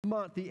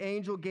month, the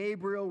angel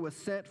Gabriel was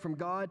sent from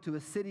God to a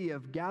city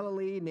of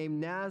Galilee named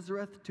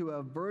Nazareth to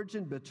a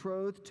virgin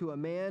betrothed to a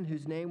man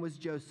whose name was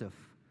Joseph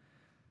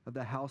of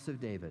the house of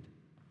David.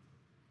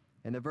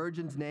 And the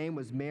virgin's name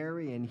was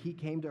Mary, and he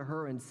came to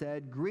her and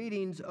said,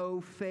 "Greetings,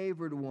 O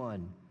favored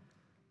one,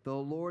 the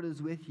Lord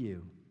is with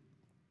you."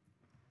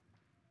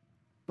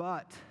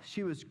 But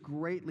she was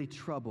greatly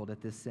troubled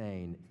at this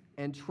saying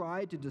and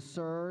tried to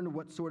discern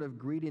what sort of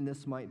greeting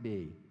this might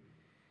be.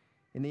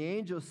 And the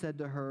angel said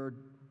to her,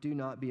 "Do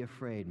not be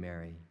afraid,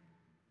 Mary,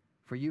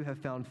 for you have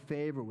found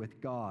favor with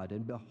God.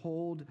 And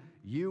behold,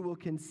 you will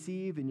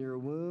conceive in your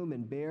womb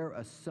and bear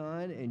a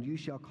son, and you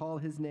shall call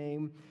his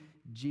name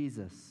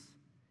Jesus.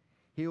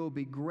 He will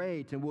be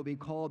great and will be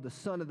called the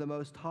Son of the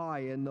Most High,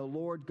 and the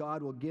Lord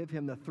God will give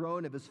him the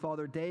throne of his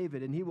father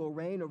David, and he will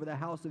reign over the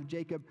house of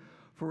Jacob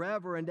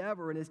forever and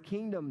ever, and his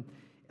kingdom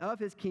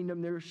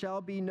there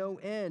shall be no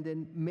end."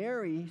 And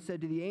Mary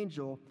said to the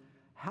angel,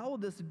 "How will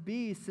this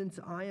be, since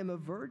I am a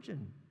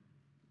virgin?"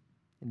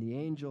 And the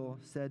angel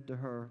said to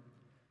her,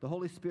 "The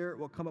Holy Spirit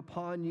will come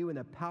upon you, and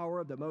the power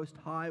of the Most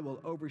High will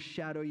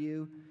overshadow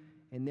you,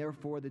 and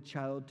therefore the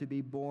child to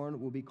be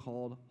born will be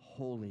called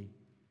Holy,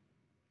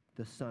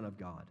 the Son of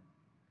God.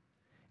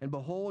 And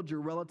behold,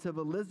 your relative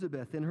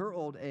Elizabeth in her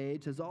old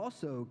age has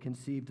also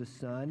conceived a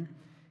son,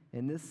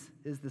 and this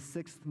is the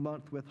 6th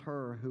month with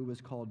her who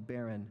was called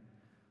barren,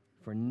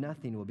 for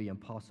nothing will be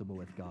impossible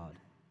with God."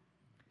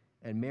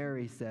 And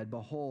Mary said,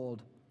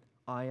 "Behold,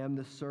 I am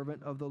the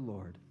servant of the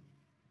Lord.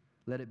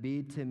 Let it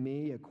be to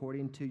me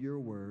according to your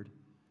word."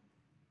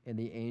 And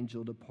the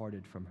angel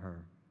departed from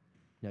her.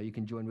 Now you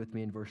can join with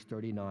me in verse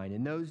 39.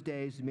 In those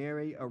days,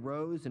 Mary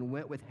arose and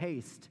went with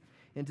haste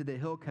into the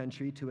hill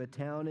country to a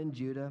town in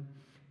Judah,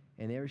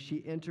 and there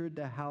she entered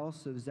the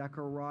house of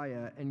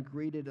Zechariah and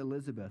greeted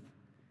Elizabeth.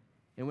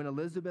 And when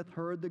Elizabeth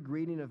heard the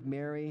greeting of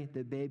Mary,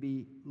 the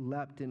baby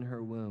leapt in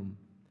her womb.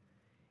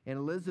 And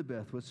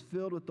Elizabeth was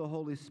filled with the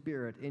Holy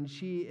Spirit, and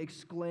she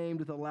exclaimed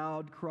with a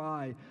loud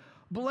cry,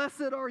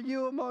 "Blessed are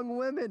you among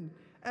women,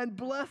 and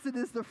blessed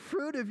is the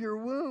fruit of your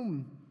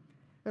womb.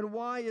 And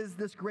why is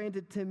this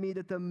granted to me,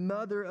 that the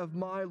mother of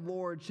my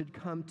Lord should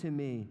come to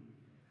me?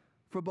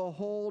 For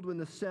behold, when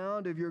the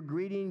sound of your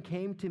greeting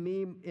came to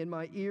me in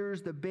my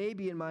ears, the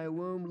baby in my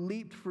womb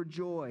leaped for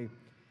joy.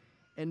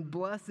 And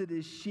blessed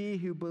is she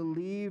who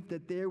believed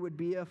that there would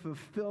be a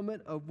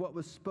fulfillment of what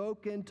was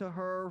spoken to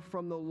her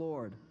from the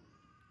Lord."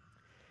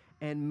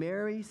 And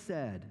Mary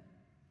said,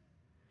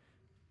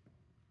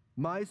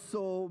 "My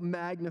soul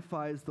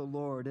magnifies the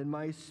Lord, and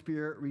my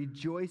spirit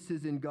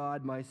rejoices in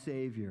God my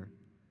Savior.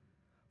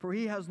 For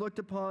he has looked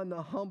upon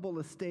the humble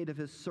estate of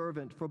his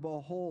servant. For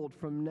behold,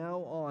 from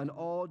now on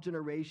all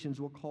generations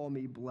will call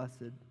me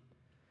blessed.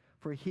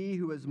 For he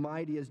who is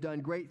mighty has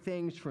done great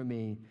things for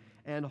me,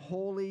 and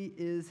holy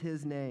is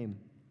his name.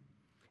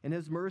 And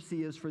his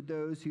mercy is for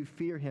those who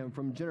fear him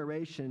from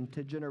generation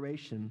to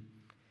generation.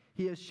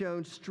 He has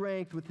shown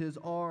strength with his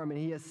arm, and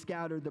he has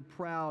scattered the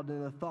proud in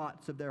the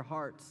thoughts of their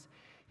hearts.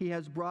 He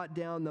has brought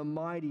down the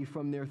mighty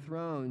from their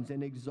thrones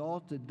and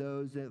exalted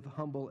those of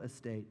humble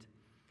estate.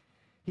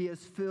 He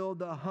has filled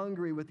the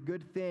hungry with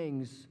good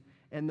things,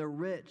 and the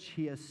rich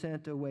he has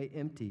sent away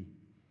empty.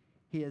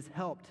 He has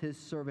helped his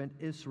servant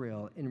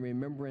Israel in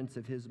remembrance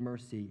of his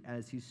mercy,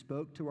 as he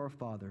spoke to our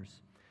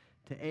fathers,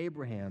 to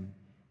Abraham,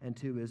 and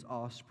to his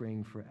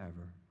offspring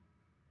forever."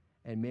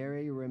 And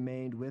Mary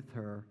remained with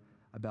her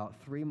about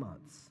 3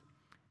 months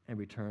and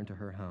returned to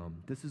her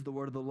home. This is the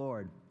word of the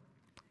Lord.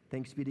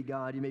 Thanks be to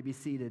God. You may be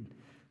seated,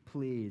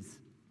 please.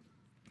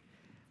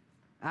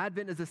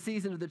 Advent is a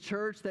season of the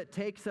church that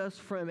takes us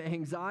from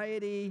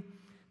anxiety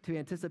to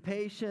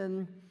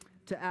anticipation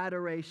to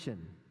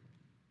adoration.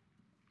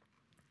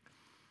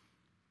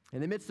 In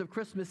the midst of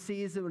Christmas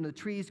season, when the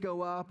trees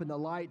go up and the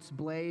lights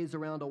blaze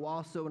around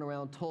Owasso and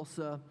around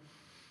Tulsa,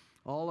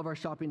 all of our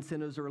shopping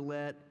centers are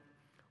lit.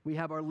 We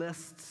have our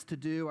lists to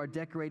do, our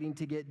decorating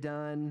to get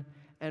done,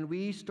 and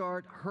we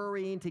start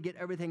hurrying to get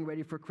everything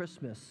ready for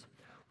Christmas.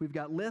 We've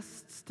got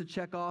lists to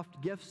check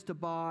off, gifts to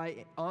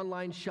buy,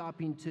 online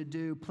shopping to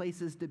do,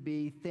 places to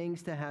be,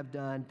 things to have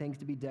done, things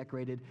to be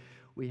decorated.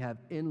 We have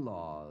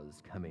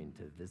in-laws coming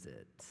to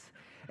visit.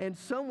 And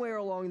somewhere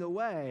along the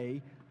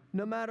way,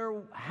 no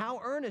matter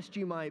how earnest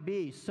you might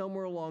be,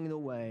 somewhere along the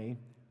way,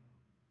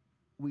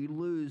 we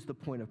lose the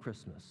point of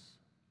Christmas,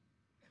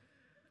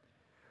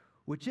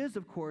 which is,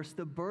 of course,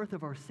 the birth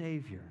of our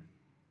Savior,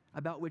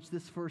 about which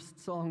this first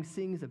song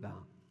sings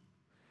about.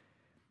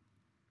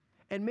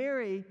 And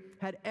Mary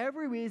had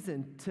every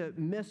reason to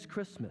miss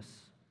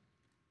Christmas.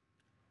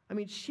 I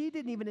mean, she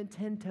didn't even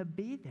intend to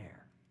be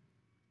there.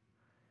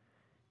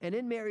 And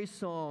in Mary's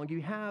song,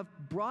 you have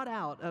brought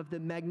out of the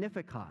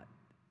Magnificat,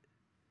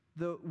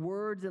 the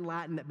words in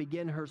Latin that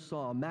begin her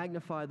psalm,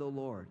 "Magnify the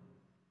Lord."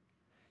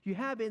 You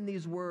have in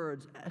these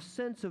words a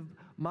sense of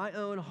my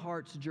own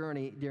heart's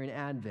journey during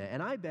Advent,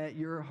 and I bet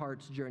your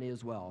heart's journey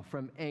as well,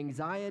 from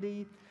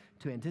anxiety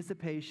to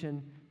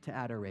anticipation to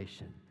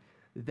adoration.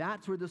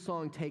 That's where the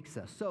song takes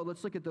us. So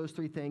let's look at those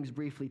three things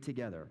briefly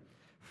together.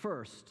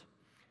 First,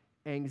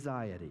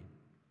 anxiety.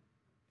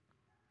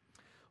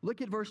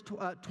 Look at verse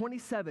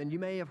 27. You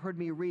may have heard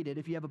me read it.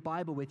 If you have a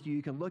Bible with you,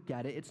 you can look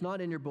at it. It's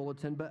not in your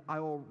bulletin, but I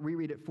will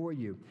reread it for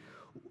you.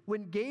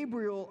 When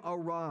Gabriel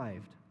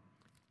arrived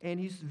and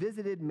he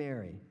visited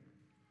Mary,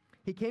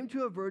 he came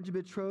to a virgin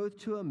betrothed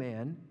to a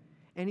man,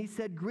 and he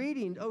said,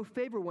 "Greetings, O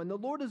favored one, the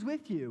Lord is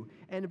with you."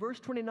 And verse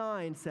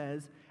 29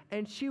 says,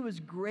 "And she was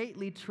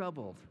greatly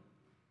troubled."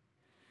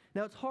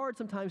 Now, it's hard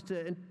sometimes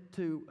to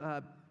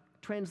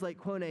translate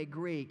Koine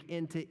Greek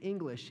into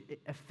English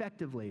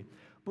effectively,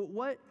 but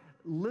what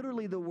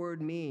literally the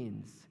word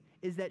means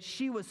is that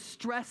she was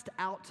stressed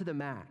out to the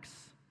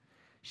max.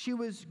 She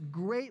was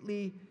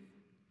greatly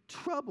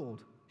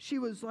troubled. She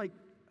was like,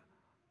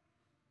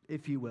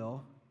 if you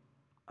will,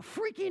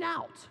 freaking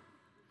out.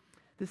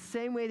 The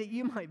same way that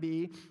you might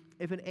be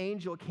if an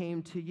angel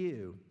came to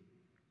you.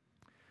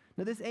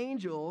 Now, this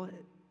angel,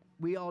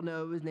 we all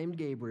know, is named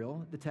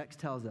Gabriel, the text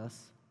tells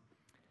us,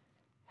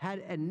 had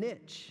a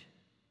niche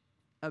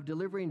of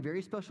delivering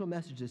very special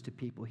messages to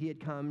people. He had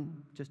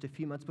come just a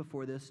few months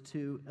before this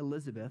to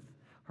Elizabeth,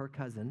 her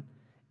cousin,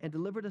 and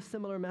delivered a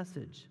similar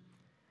message.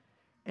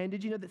 And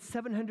did you know that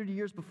 700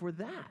 years before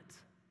that,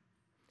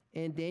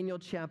 in Daniel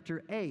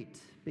chapter 8,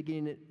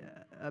 beginning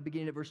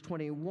at verse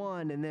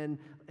 21, and then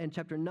in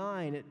chapter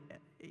 9,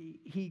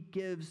 he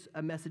gives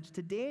a message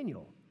to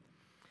Daniel.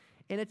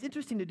 And it's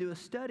interesting to do a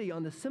study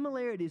on the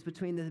similarities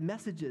between the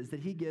messages that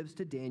he gives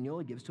to Daniel,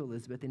 he gives to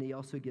Elizabeth, and he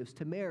also gives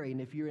to Mary.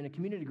 And if you're in a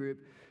community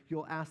group,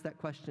 you'll ask that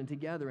question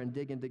together and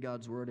dig into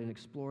God's word and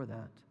explore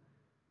that.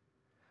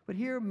 But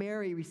here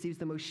Mary receives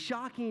the most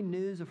shocking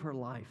news of her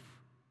life.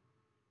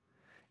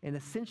 And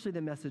essentially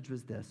the message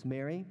was this: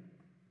 Mary,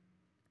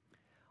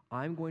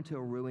 I'm going to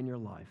ruin your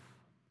life.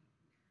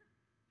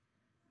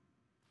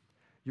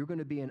 You're going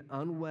to be an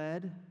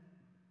unwed,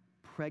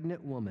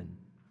 pregnant woman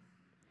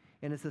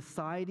in a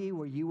society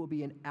where you will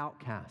be an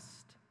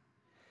outcast.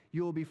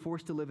 You will be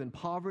forced to live in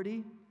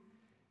poverty.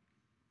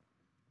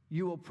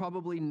 You will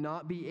probably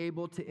not be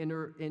able to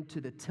enter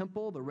into the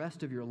temple the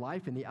rest of your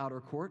life in the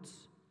outer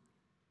courts.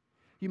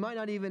 You might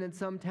not even in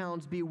some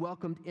towns be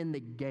welcomed in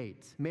the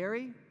gates.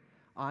 Mary,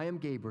 I am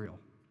Gabriel.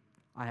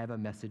 I have a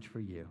message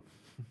for you.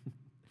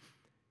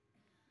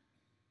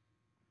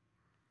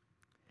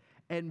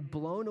 And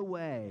blown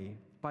away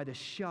by the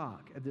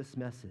shock of this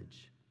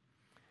message,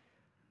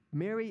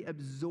 Mary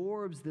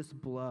absorbs this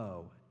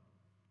blow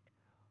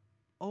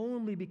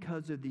only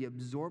because of the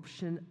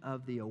absorption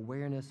of the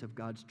awareness of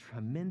God's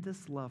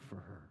tremendous love for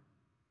her.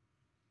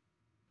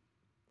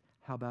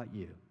 How about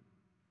you?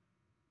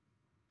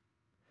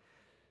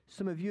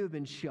 Some of you have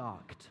been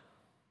shocked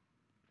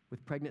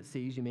with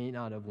pregnancies you may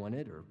not have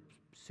wanted or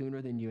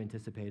sooner than you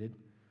anticipated,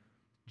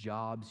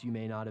 jobs you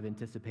may not have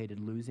anticipated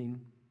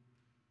losing,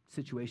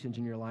 situations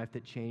in your life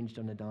that changed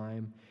on a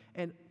dime.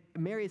 And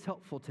Mary is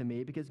helpful to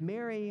me because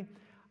Mary,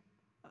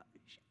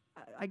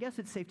 I guess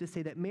it's safe to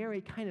say that Mary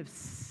kind of,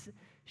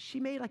 she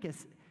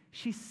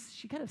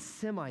kind of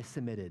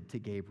semi-submitted to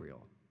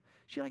Gabriel.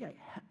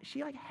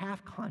 She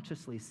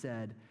half-consciously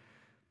said,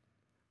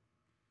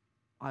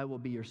 I will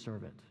be your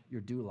servant,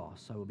 your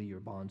doulos, I will be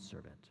your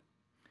bondservant.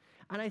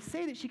 And I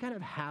say that she kind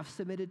of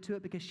half-submitted to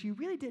it because she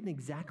really didn't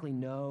exactly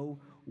know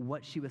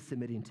what she was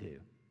submitting to.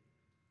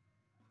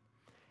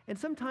 And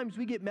sometimes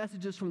we get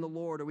messages from the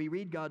Lord or we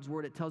read God's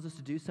word, it tells us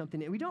to do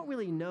something, and we don't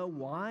really know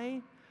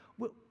why,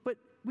 but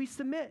we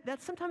submit.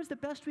 That's sometimes the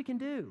best we can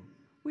do.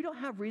 We don't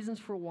have reasons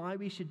for why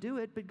we should do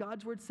it, but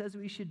God's word says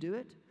we should do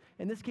it.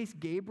 In this case,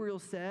 Gabriel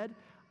said,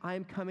 I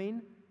am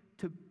coming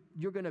to,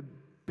 you're going to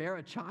bear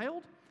a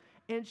child,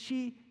 and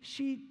she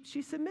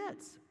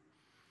submits.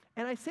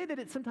 And I say that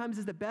it sometimes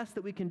is the best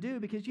that we can do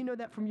because you know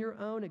that from your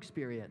own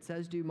experience,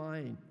 as do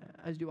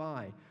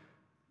I.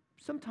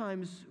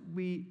 Sometimes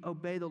we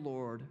obey the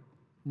Lord,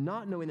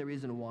 not knowing the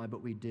reason why,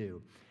 but we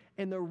do.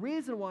 And the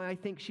reason why I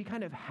think she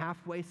kind of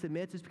halfway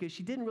submits is because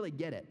she didn't really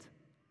get it.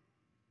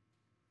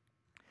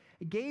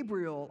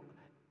 Gabriel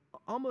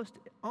almost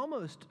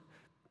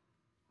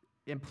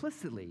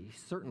implicitly,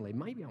 certainly,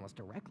 maybe almost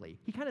directly,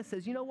 he kind of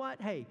says, you know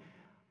what? Hey,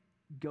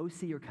 go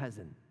see your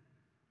cousin.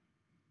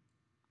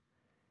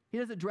 He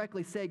doesn't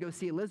directly say go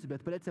see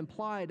Elizabeth, but it's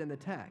implied in the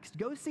text.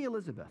 Go see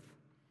Elizabeth.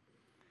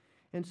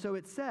 And so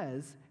it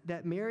says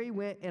that Mary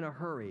went in a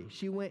hurry.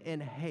 She went in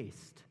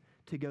haste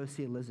to go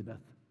see Elizabeth.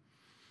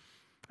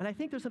 And I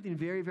think there's something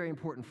very, very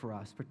important for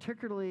us,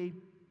 particularly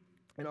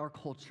in our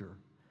culture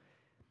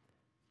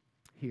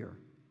here,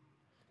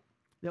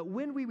 that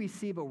when we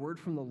receive a word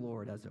from the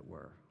Lord, as it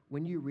were,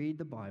 when you read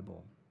the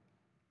Bible,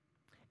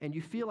 and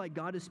you feel like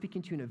God is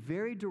speaking to you in a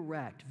very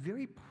direct,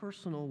 very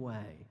personal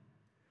way,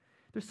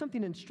 there's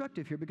something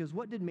instructive here because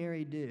what did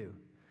Mary do?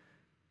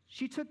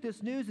 She took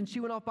this news and she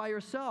went off by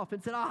herself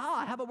and said,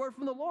 aha, I have a word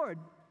from the Lord.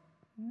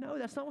 No,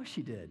 that's not what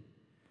she did.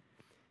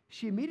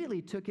 She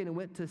immediately took it and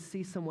went to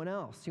see someone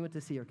else. She went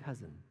to see her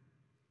cousin.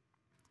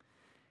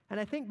 And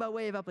I think by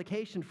way of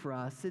application for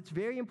us, it's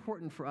very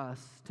important for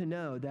us to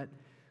know that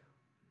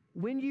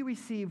when you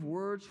receive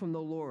words from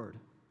the Lord,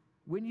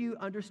 when you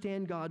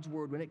understand God's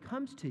word, when it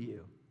comes to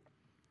you,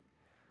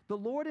 the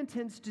Lord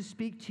intends to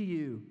speak to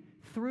you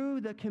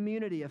through the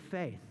community of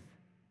faith.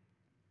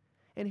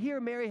 And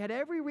here Mary had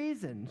every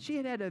reason. She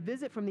had had a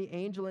visit from the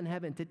angel in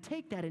heaven to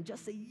take that and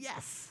just say,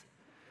 yes,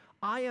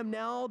 I am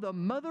now the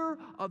mother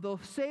of the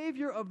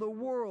Savior of the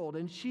world.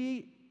 And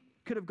she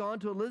could have gone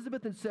to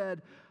Elizabeth and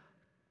said,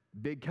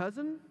 big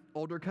cousin,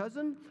 older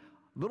cousin,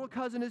 little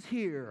cousin is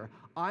here.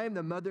 I am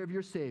the mother of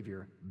your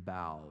Savior.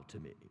 Bow to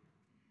me.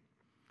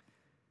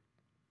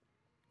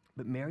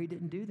 But Mary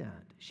didn't do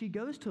that. She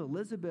goes to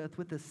Elizabeth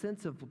with a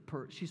sense of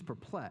she's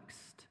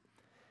perplexed.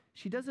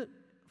 She doesn't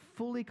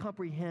fully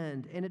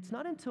comprehend, and it's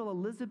not until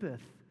Elizabeth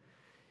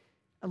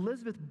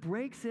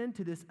breaks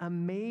into this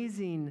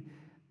amazing,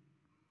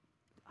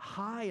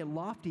 high and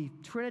lofty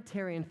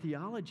Trinitarian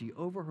theology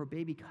over her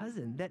baby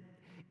cousin that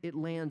it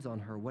lands on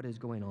her what is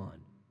going on.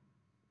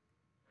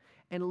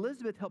 And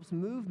Elizabeth helps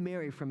move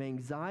Mary from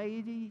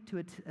anxiety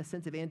to a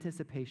sense of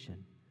anticipation.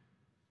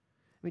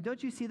 I mean,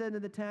 don't you see that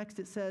in the text?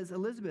 It says,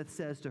 Elizabeth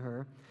says to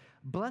her,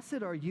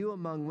 blessed are you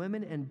among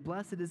women, and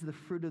blessed is the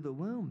fruit of the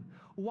womb.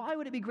 Why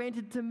would it be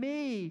granted to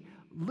me,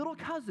 little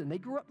cousin? They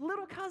grew up,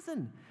 little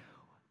cousin.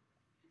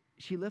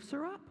 She lifts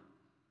her up.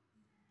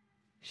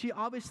 She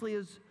obviously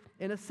is,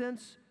 in a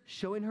sense,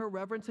 showing her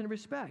reverence and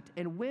respect.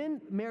 And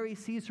when Mary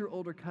sees her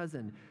older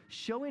cousin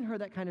showing her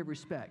that kind of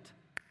respect,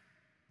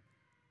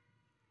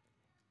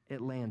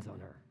 it lands on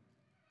her.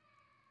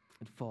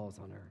 It falls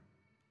on her.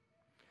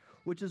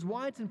 Which is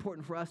why it's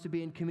important for us to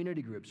be in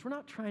community groups. We're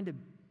not trying to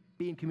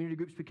be in community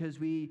groups because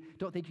we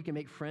don't think you can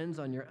make friends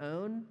on your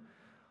own.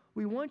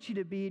 We want you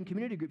to be in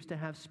community groups to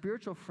have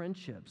spiritual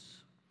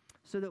friendships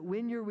so that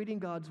when you're reading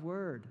God's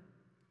Word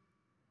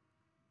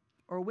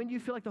or when you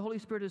feel like the Holy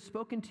Spirit has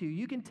spoken to you,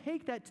 you can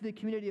take that to the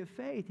community of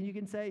faith and you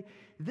can say,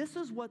 this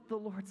is what the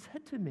Lord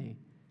said to me.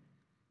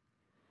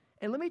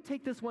 And let me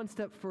take this one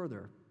step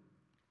further.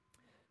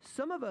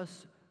 Some of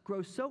us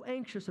grow so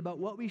anxious about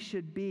what we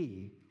should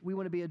be. We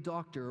want to be a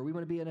doctor, or we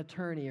want to be an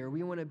attorney, or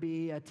we want to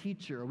be a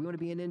teacher, or we want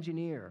to be an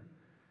engineer.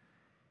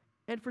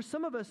 And for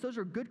some of us, those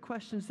are good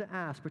questions to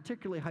ask,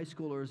 particularly high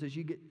schoolers as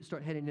you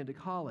start heading into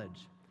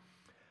college.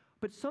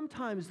 But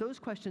sometimes those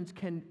questions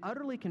can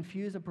utterly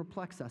confuse and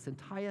perplex us and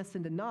tie us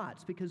into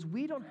knots because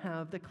we don't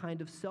have the kind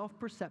of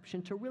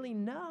self-perception to really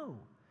know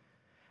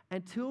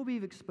until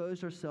we've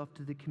exposed ourselves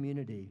to the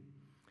community.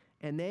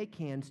 And they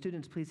can,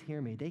 students, please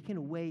hear me, they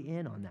can weigh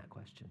in on that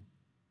question.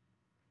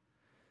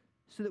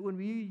 So that when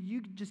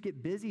you just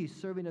get busy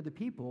serving other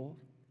people,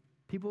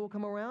 people will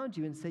come around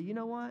you and say, you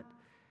know what?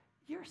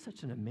 You're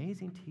such an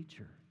amazing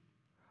teacher.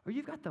 Or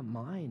you've got the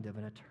mind of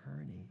an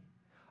attorney.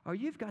 Or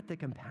you've got the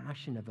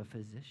compassion of a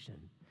physician.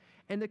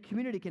 And the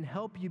community can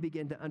help you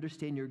begin to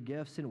understand your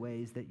gifts in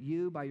ways that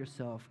you by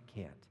yourself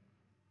can't.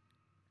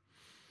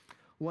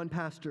 One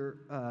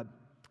pastor,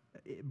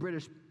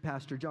 British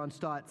pastor John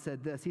Stott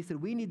said this. He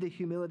said, we need the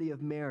humility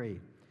of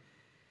Mary.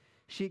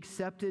 She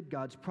accepted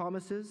God's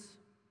promises.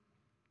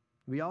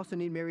 We also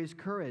need Mary's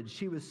courage.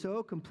 She was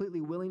so completely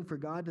willing for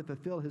God to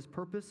fulfill his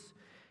purpose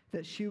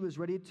that she was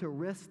ready to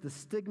risk the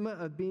stigma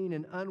of being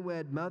an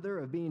unwed mother,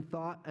 of being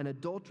thought an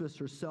adulteress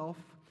herself,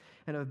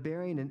 and of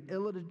bearing an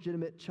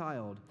illegitimate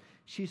child.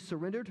 She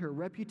surrendered her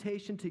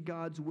reputation to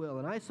God's will.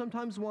 And I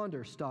sometimes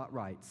wonder, Stott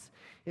writes,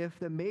 if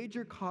the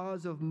major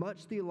cause of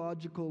much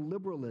theological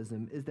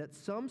liberalism is that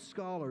some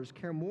scholars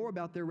care more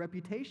about their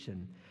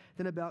reputation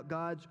than about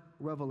God's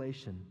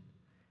revelation.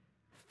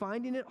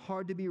 Finding it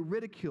hard to be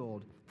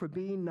ridiculed for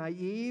being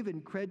naive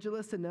and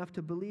credulous enough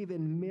to believe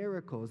in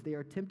miracles, they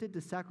are tempted to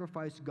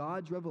sacrifice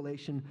God's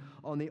revelation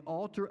on the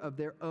altar of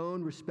their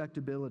own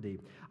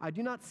respectability. I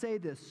do not say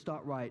this,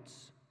 Stott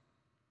writes,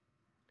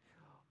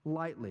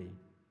 lightly,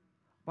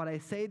 but I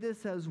say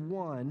this as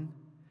one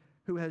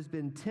who has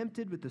been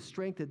tempted with the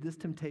strength of this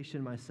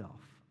temptation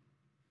myself.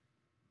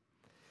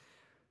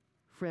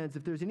 Friends,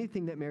 if there's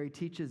anything that Mary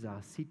teaches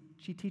us,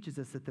 she teaches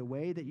us that the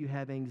way that you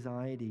have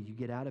anxiety, you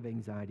get out of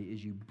anxiety,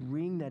 is you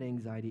bring that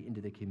anxiety into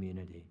the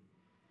community.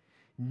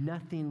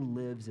 Nothing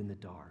lives in the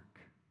dark.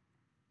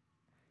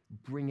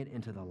 Bring it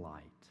into the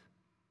light.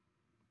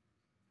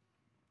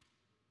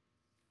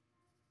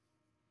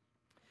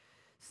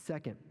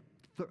 Second,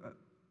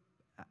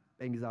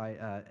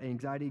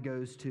 anxiety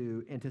goes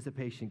to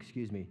anticipation,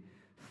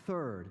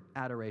 Third,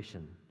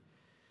 adoration.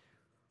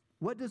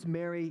 What does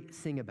Mary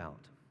sing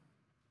about?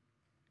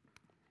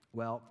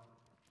 Well,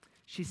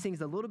 she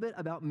sings a little bit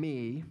about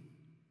me,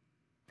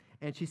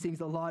 and she sings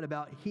a lot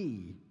about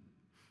he.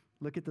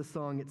 Look at the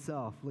song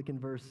itself. Look in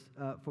verse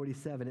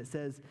 47. It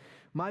says,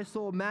 my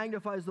soul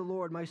magnifies the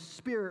Lord. My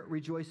spirit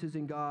rejoices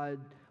in God,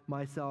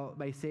 my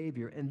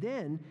Savior. And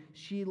then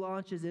she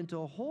launches into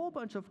a whole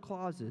bunch of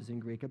clauses in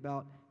Greek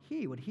about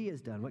he, what he has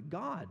done, what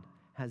God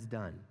has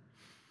done,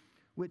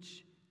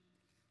 which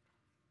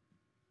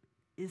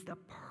is the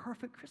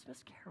perfect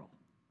Christmas carol.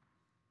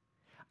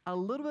 A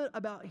little bit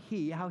about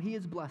he, how he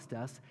has blessed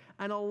us,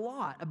 and a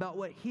lot about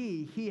what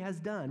he has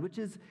done, which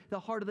is the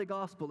heart of the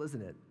gospel,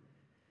 isn't it?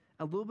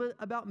 A little bit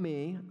about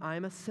me. I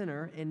am a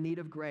sinner in need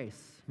of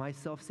grace. My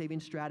self-saving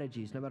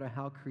strategies, no matter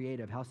how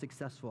creative, how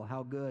successful,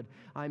 how good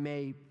I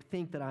may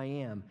think that I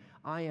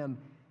am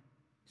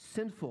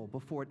sinful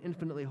before an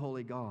infinitely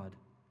holy God.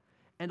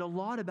 and a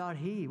lot about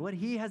what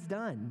he has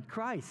done,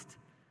 Christ,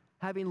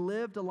 having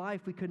lived a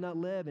life we could not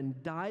live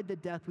and died the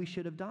death we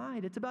should have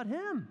died. It's about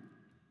him.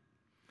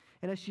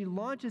 And as she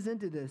launches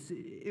into this,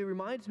 it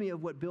reminds me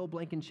of what Bill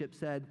Blankenship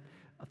said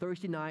a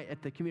Thursday night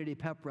at the community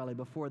pep rally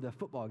before the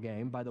football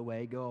game. By the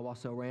way, go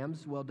also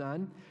Rams, well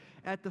done.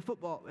 At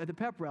the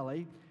pep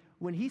rally,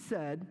 when he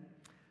said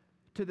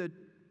to the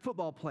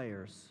football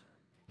players,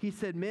 he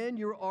said, "Men,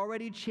 you're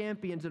already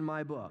champions in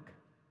my book.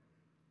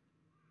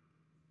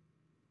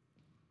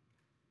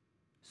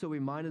 So we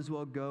might as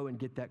well go and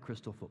get that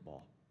crystal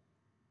football."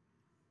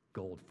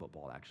 Gold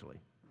football, actually.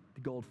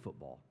 The gold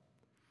football.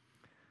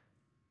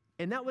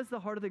 And that was the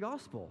heart of the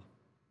gospel.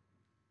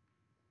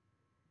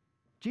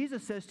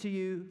 Jesus says to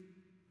you,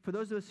 for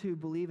those of us who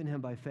believe in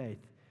him by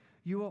faith,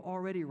 you are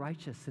already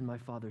righteous in my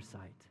Father's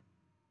sight.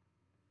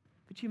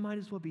 But you might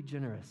as well be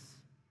generous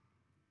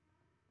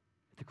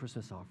at the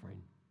Christmas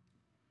offering.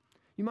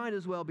 You might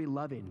as well be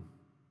loving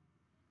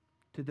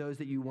to those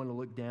that you want to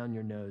look down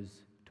your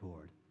nose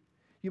toward.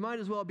 You might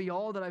as well be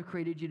all that I've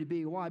created you to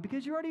be. Why?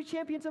 Because you're already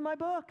champions in my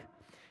book.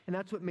 And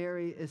that's what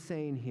Mary is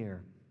saying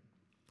here.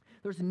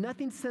 There's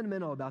nothing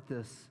sentimental about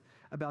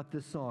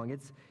this song.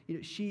 It's,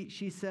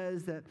 she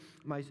says that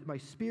my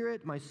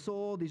spirit, my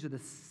soul,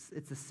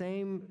 it's the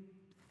same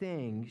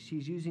thing.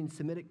 She's using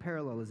Semitic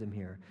parallelism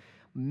here.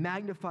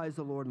 Magnifies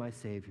the Lord my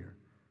Savior.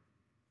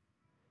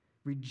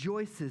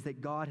 Rejoices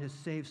that God has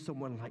saved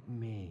someone like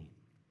me.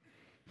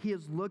 He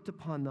has looked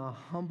upon the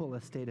humble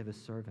estate of his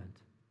servant.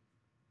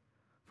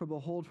 For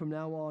behold, from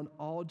now on,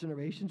 all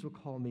generations will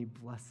call me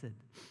blessed.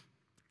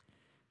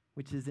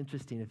 Which is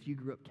interesting. If you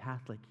grew up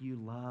Catholic, you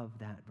love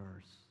that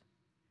verse.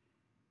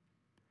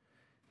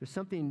 There's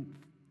something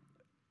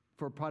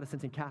for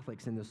Protestants and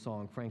Catholics in this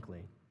song,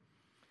 frankly.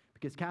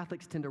 Because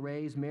Catholics tend to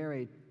raise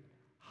Mary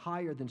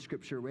higher than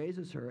Scripture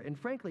raises her. And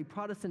frankly,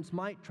 Protestants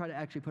might try to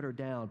actually put her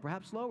down,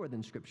 perhaps lower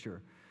than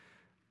Scripture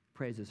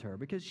praises her.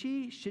 Because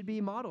she should be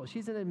modeled.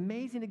 She's an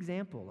amazing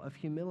example of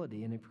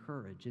humility and of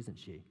courage, isn't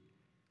she?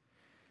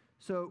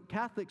 So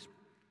Catholics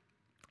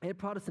and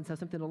Protestants have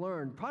something to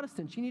learn.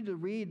 Protestants, you need to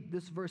read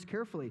this verse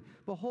carefully.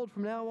 Behold,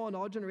 from now on,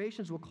 all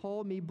generations will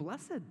call me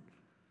blessed.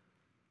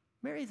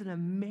 Mary is an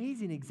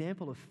amazing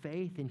example of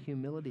faith and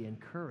humility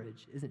and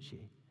courage, isn't she?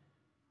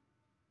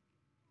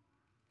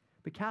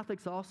 But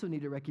Catholics also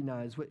need to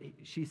recognize what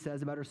she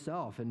says about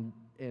herself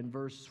in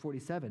verse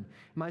 47.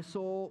 My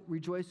soul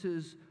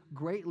rejoices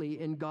greatly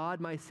in God,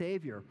 my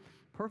Savior.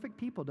 Perfect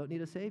people don't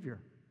need a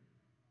Savior.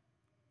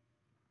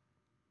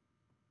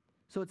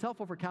 So it's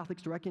helpful for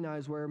Catholics to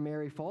recognize where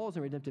Mary falls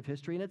in redemptive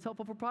history, and it's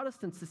helpful for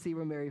Protestants to see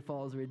where Mary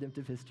falls in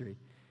redemptive history.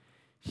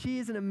 She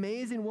is an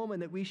amazing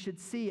woman that we should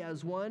see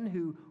as one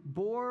who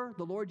bore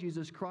the Lord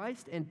Jesus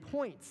Christ and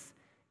points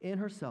in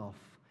herself,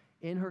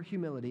 in her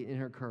humility, in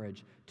her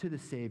courage, to the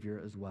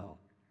Savior as well.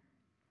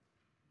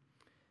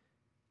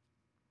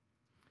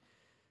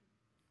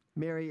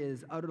 Mary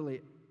is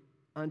utterly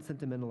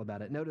unsentimental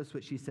about it. Notice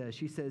what she says.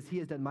 She says, he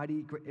has done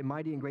mighty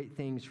and great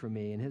things for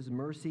me, and his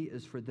mercy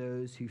is for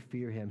those who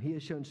fear him. He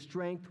has shown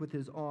strength with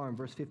his arm,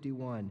 verse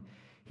 51.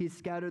 He's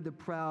scattered the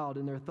proud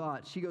in their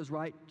thoughts. She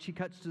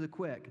cuts to the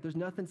quick. There's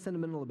nothing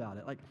sentimental about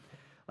it.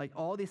 Like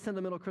all these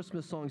sentimental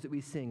Christmas songs that we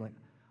sing, like,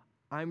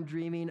 I'm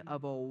dreaming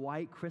of a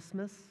white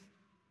Christmas,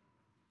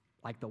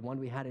 like the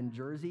one we had in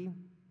Jersey.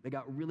 They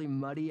got really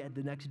muddy at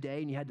the next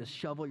day, and you had to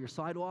shovel your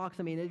sidewalks.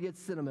 I mean, it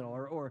gets sentimental.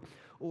 Or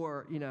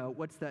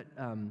what's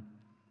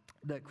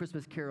that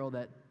Christmas carol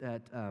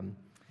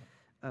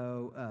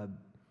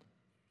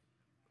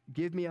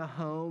give me a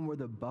home where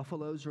the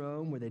buffaloes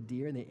roam, where the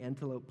deer and the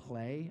antelope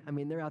play. I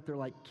mean, they're out there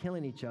like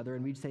killing each other,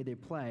 and we'd say they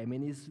play. I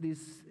mean,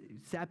 these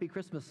sappy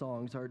Christmas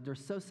songs they're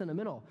so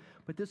sentimental.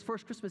 But this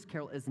first Christmas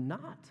carol is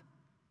not.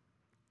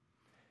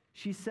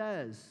 She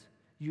says,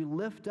 you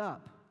lift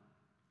up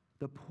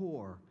the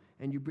poor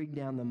and you bring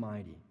down the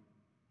mighty.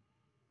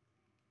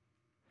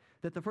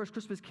 That the first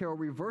Christmas carol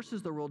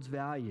reverses the world's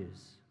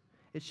values.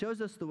 It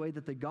shows us the way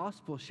that the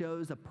gospel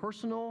shows a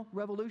personal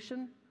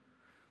revolution.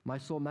 My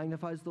soul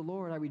magnifies the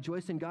Lord. I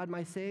rejoice in God,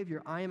 my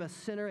Savior. I am a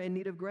sinner in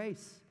need of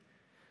grace.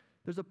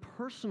 There's a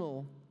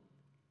personal,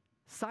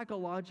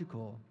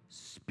 psychological,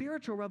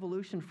 spiritual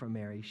revolution from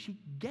Mary. She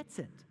gets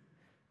it.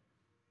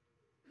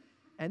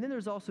 And then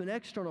there's also an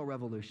external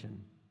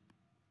revolution,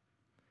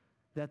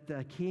 that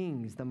the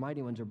kings, the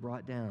mighty ones, are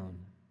brought down.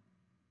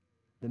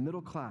 The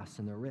middle class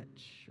and the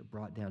rich are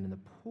brought down, and the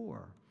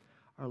poor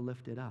are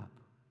lifted up.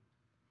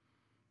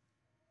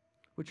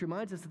 Which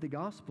reminds us that the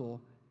gospel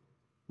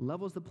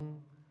levels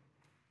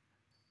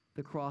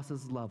the cross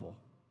is level.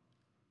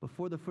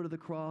 Before the foot of the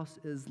cross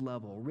is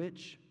level.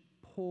 Rich,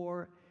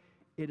 poor,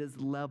 it is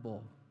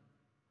level.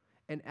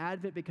 And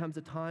Advent becomes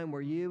a time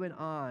where you and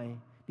I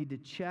need to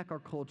check our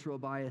cultural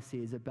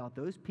biases about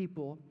those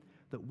people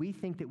that we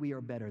think that we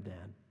are better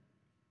than.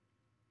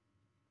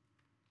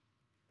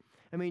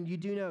 I mean, you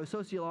do know,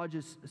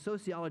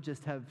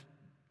 sociologists have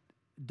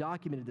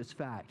documented this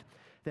fact,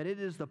 that it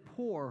is the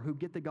poor who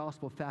get the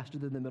gospel faster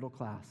than the middle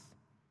class.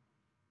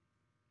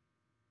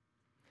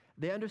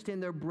 They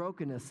understand their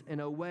brokenness in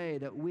a way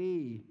that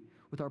we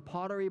with our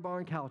Pottery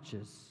Barn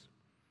couches.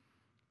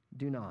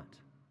 Do not.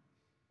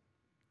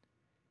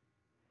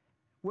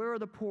 Where are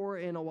the poor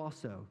in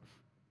Owasso?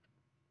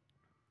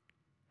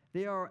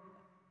 They are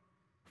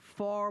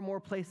far more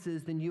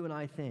places than you and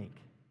I think.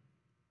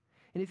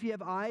 And if you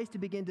have eyes to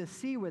begin to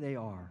see where they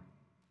are,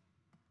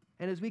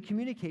 and as we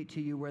communicate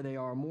to you where they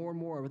are more and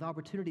more with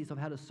opportunities of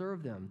how to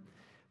serve them,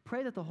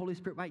 pray that the Holy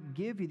Spirit might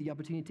give you the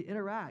opportunity to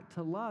interact,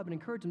 to love, and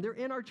encourage them. They're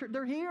in our church.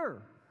 They're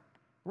here,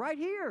 right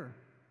here.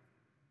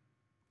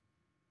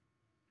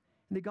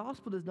 And the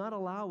gospel does not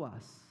allow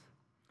us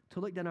to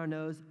look down our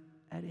nose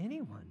at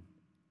anyone.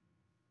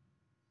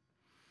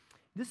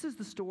 This is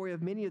the story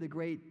of many of the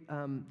great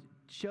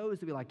shows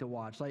that we like to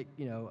watch, like,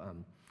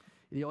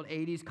 the old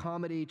 80s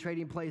comedy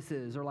Trading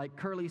Places, or like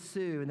Curly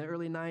Sue in the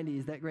early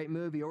 90s, that great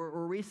movie.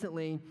 Or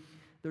recently,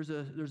 there's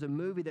a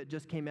movie that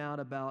just came out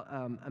about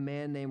a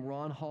man named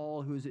Ron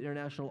Hall, who's an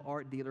international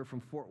art dealer from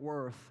Fort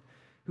Worth,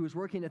 who was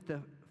working at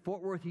the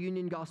Fort Worth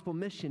Union Gospel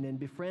Mission and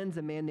befriends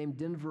a man named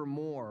Denver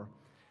Moore.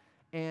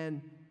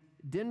 And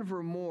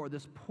Denver Moore,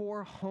 this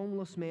poor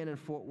homeless man in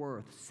Fort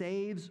Worth,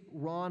 saves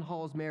Ron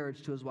Hall's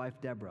marriage to his wife,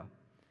 Deborah.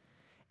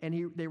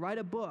 And they write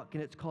a book,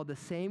 and it's called The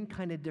Same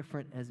Kind of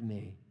Different as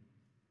Me,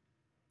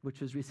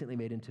 which was recently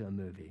made into a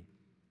movie.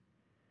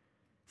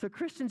 So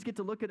Christians get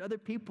to look at other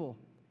people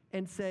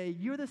and say,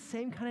 you're the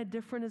same kind of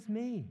different as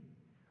me,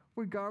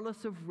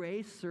 regardless of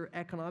race or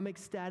economic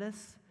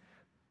status,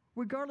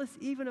 regardless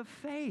even of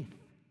faith.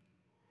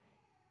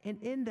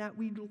 And in that,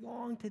 we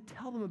long to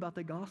tell them about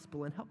the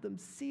gospel and help them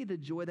see the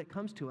joy that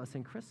comes to us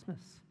in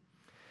Christmas.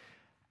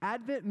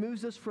 Advent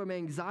moves us from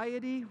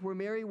anxiety, where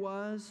Mary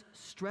was,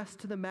 stress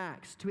to the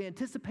max, to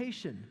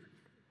anticipation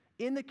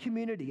in the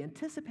community,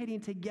 anticipating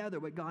together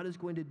what God is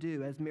going to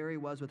do, as Mary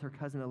was with her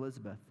cousin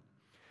Elizabeth,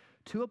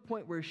 to a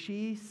point where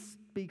she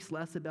speaks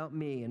less about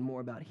me and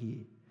more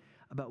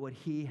about what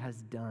he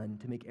has done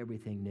to make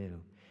everything new.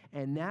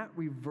 And that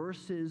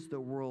reverses the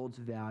world's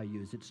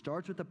values. It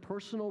starts with a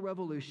personal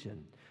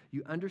revolution.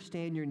 You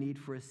understand your need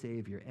for a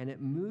Savior, and it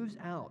moves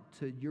out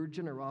to your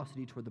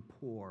generosity toward the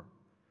poor.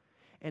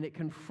 And it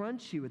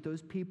confronts you with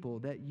those people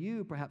that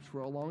you, perhaps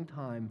for a long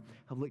time,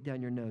 have looked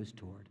down your nose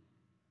toward.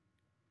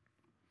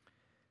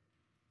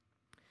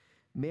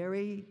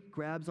 Mary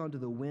grabs onto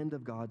the wind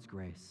of God's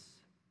grace.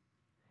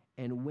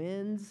 And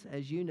winds,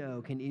 as you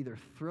know, can either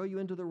throw you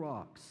into the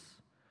rocks,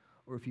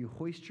 or if you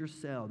hoist your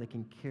sail, they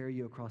can carry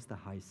you across the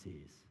high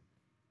seas.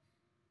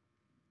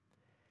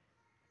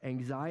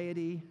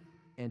 Anxiety,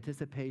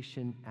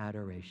 anticipation,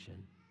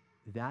 adoration.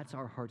 That's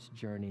our heart's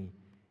journey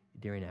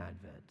during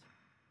Advent.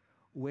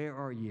 Where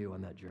are you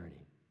on that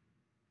journey?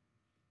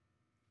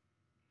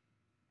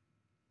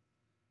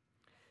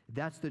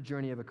 That's the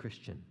journey of a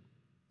Christian.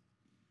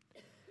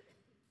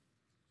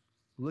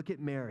 Look at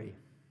Mary.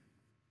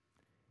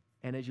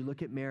 And as you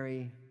look at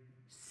Mary,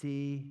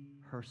 see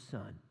her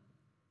Son,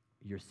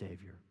 your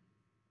Savior,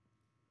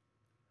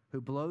 who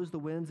blows the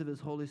winds of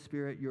his Holy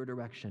Spirit your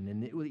direction,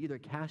 and it will either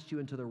cast you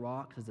into the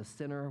rocks as a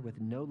sinner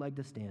with no leg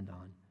to stand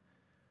on,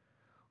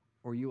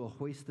 or you will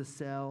hoist the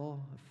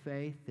sail of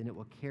faith and it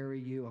will carry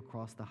you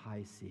across the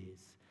high seas.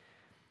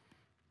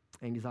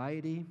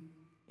 Anxiety,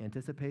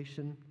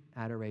 anticipation,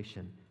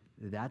 adoration.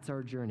 That's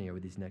our journey over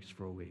these next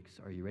 4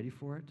 weeks. Are you ready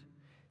for it?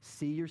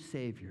 See your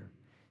Savior.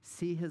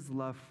 See his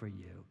love for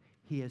you.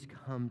 He has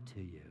come to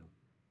you.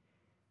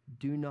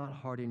 Do not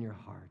harden your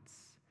hearts.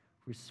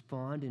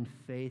 Respond in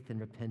faith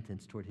and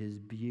repentance toward his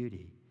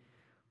beauty.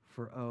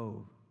 For,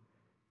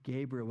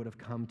 Gabriel would have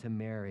come to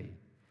Mary,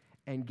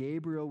 and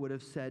Gabriel would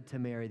have said to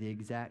Mary the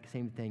exact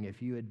same thing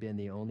if you had been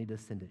the only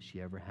descendant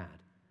she ever had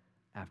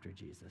after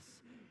Jesus.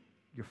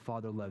 Your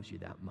Father loves you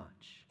that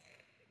much.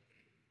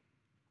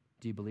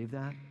 Do you believe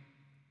that?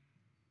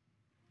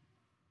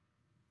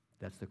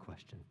 That's the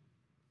question.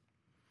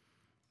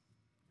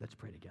 Let's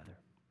pray together.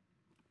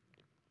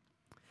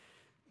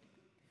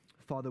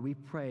 Father, we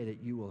pray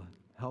that you will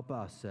help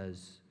us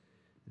as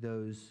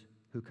those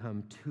who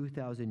come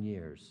 2,000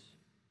 years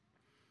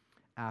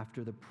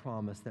after the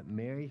promise that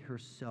Mary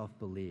herself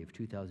believed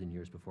 2,000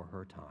 years before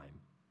her time,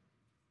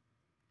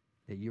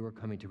 that you were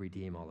coming to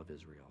redeem all of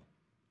Israel.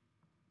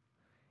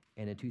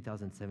 And in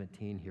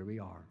 2017, here we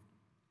are.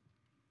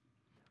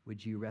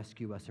 Would you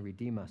rescue us and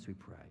redeem us, we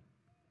pray,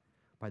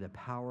 by the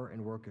power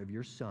and work of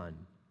your Son,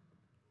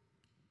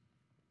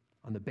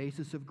 on the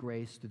basis of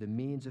grace through the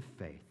means of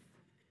faith.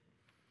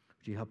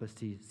 Would you help us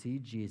to see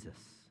Jesus?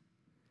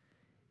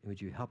 And would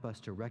you help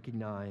us to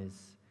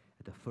recognize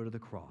at the foot of the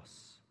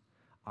cross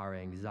our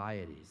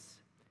anxieties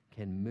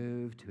can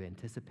move to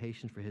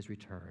anticipation for his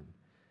return,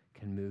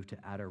 can move to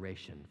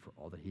adoration for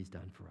all that he's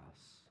done for us.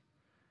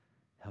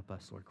 Help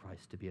us, Lord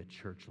Christ, to be a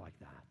church like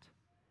that.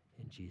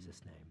 In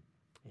Jesus' name,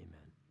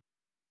 amen.